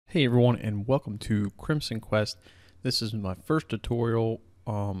Hey everyone, and welcome to Crimson Quest. This is my first tutorial,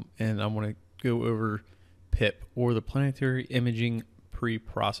 and I want to go over PIPP, or the Planetary Imaging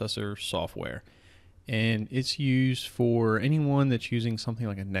Preprocessor software. And it's used for anyone that's using something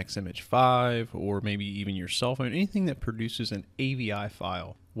like a NextImage 5, or maybe even your cell phone, anything that produces an AVI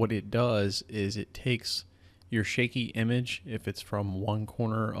file. What it does is it takes your shaky image, if it's from one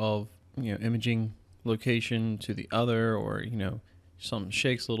corner of imaging location to the other, or something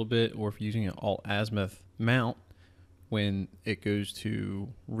shakes a little bit, or if you're using an alt azimuth mount, when it goes to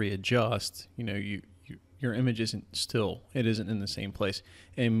readjust, your image isn't still, it isn't in the same place,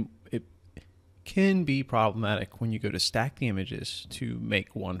 and it can be problematic when you go to stack the images to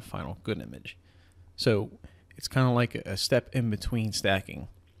make one final good image. So it's kind of like a step in between stacking.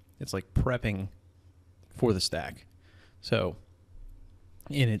 It's like prepping for the stack. So,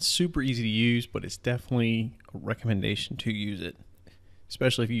 and it's super easy to use, but it's definitely a recommendation to use it,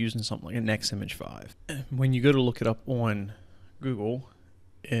 especially if you're using something like a NextImage 5. When you go to look it up on Google,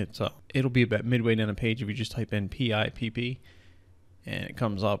 it'll be about midway down the page if you just type in PIPP, and it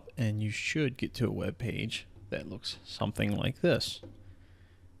comes up, and you should get to a web page that looks something like this.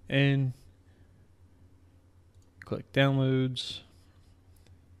 And click Downloads.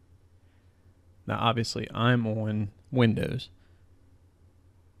 Now obviously I'm on Windows,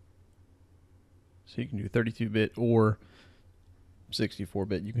 so you can do 32-bit or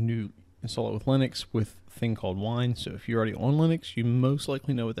 64-bit. You can install it with Linux with a thing called Wine. So if you're already on Linux, you most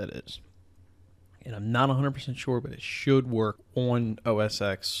likely know what that is. And I'm not 100% sure, but it should work on OS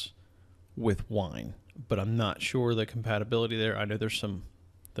X with Wine. But I'm not sure the compatibility there. I know there's some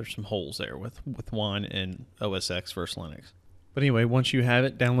holes there with Wine and OS X versus Linux. But anyway, once you have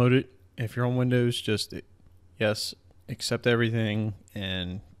it, download it. If you're on Windows, just yes, accept everything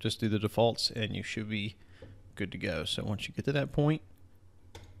and just do the defaults, and you should be good to go. So once you get to that point,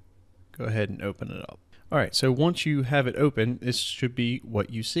 go ahead and open it up. All right, so once you have it open, this should be what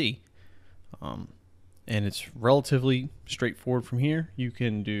you see. And it's relatively straightforward from here. You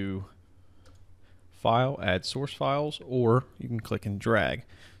can do File, Add Source Files, or you can click and drag.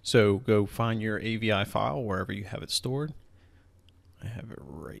 So go find your AVI file wherever you have it stored. I have it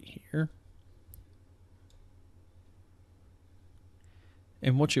right here.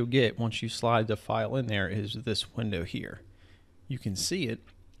 And what you'll get once you slide the file in there is this window here. You can see it.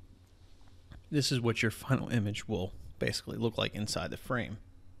 This is what your final image will basically look like inside the frame.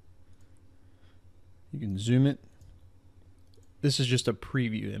 You can zoom it. This is just a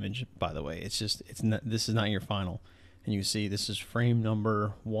preview image, by the way. This is not your final. And you see this is frame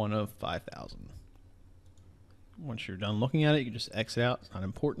number 1 of 5,000. Once you're done looking at it, you just exit out. It's not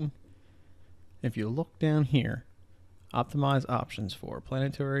important. If you look down here, optimize options for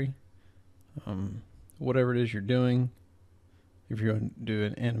planetary, whatever it is you're doing. If you're going to do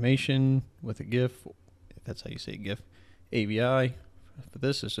an animation with a GIF, if that's how you say GIF, AVI, for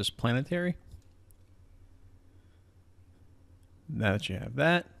this is just planetary. Now that you have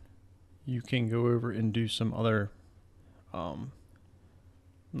that, you can go over and do some other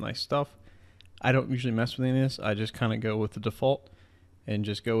nice stuff. I don't usually mess with any of this. I just kind of go with the default and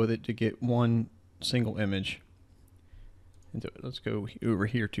just go with it to get one single image. And let's go over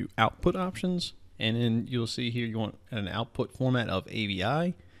here to output options, and then you'll see here you want an output format of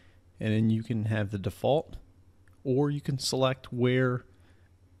AVI, and then you can have the default, or you can select where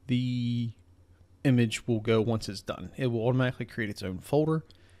the image will go once it's done. It will automatically create its own folder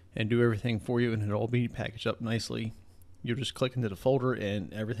and do everything for you, and it'll all be packaged up nicely. You'll just click into the folder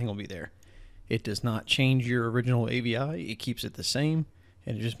and everything will be there. It does not change your original AVI. It keeps it the same,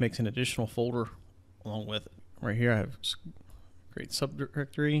 and it just makes an additional folder along with it. Right here I have create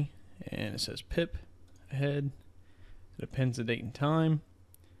subdirectory, and it says PIPP ahead. It appends the date and time,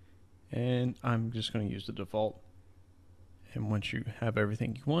 and I'm just going to use the default. And once you have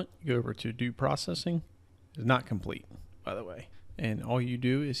everything you want, you go over to do processing. It's not complete, by the way. And all you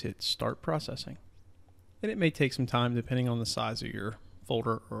do is hit start processing. And it may take some time depending on the size of your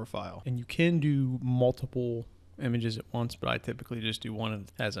folder or file. And you can do multiple images at once, but I typically just do one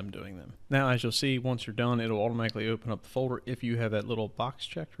as I'm doing them. Now, as you'll see, once you're done, it'll automatically open up the folder. If you have that little box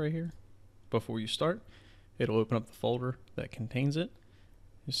checked right here before you start, it'll open up the folder that contains it.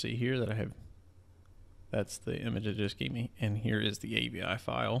 You see here that I have, that's the image it just gave me, and here is the AVI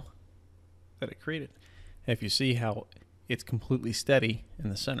file that it created. And if you see how it's completely steady in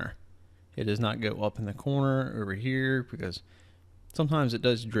the center, it does not go up in the corner over here, because sometimes it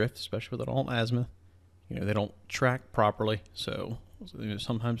does drift, especially with an alt azimuth. They don't track properly, so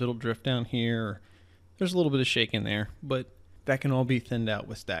sometimes it'll drift down here. Or there's a little bit of shake in there, but that can all be thinned out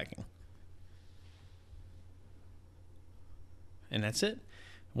with stacking. And that's it.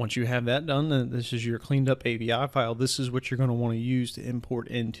 Once you have that done, then this is your cleaned up AVI file. This is what you're going to want to use to import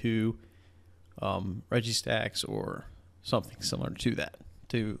into Registacks or something similar to that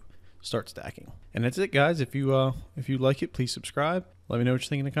to start stacking. And that's it, guys. If you like it, please subscribe. Let me know what you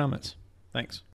think in the comments. Thanks.